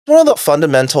One of the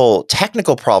fundamental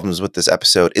technical problems with this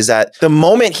episode is that the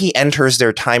moment he enters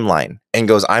their timeline and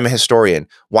goes, I'm a historian,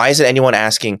 why isn't anyone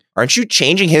asking, aren't you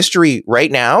changing history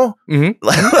right now?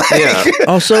 Yeah.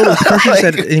 Also, Picard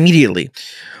said immediately,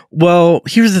 well,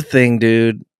 here's the thing,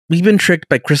 dude. We've been tricked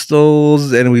by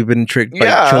crystals and we've been tricked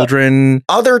by children.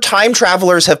 Other time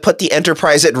travelers have put the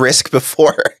Enterprise at risk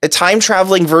before. A time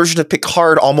traveling version of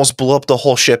Picard almost blew up the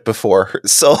whole ship before.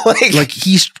 So like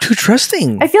he's too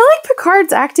trusting. I feel like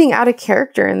Picard's acting out of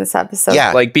character in this episode.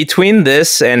 Yeah. Like between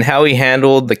this and how he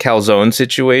handled the calzone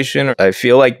situation, I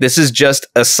feel like this is just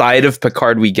a side of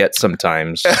Picard we get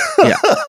sometimes. Yeah.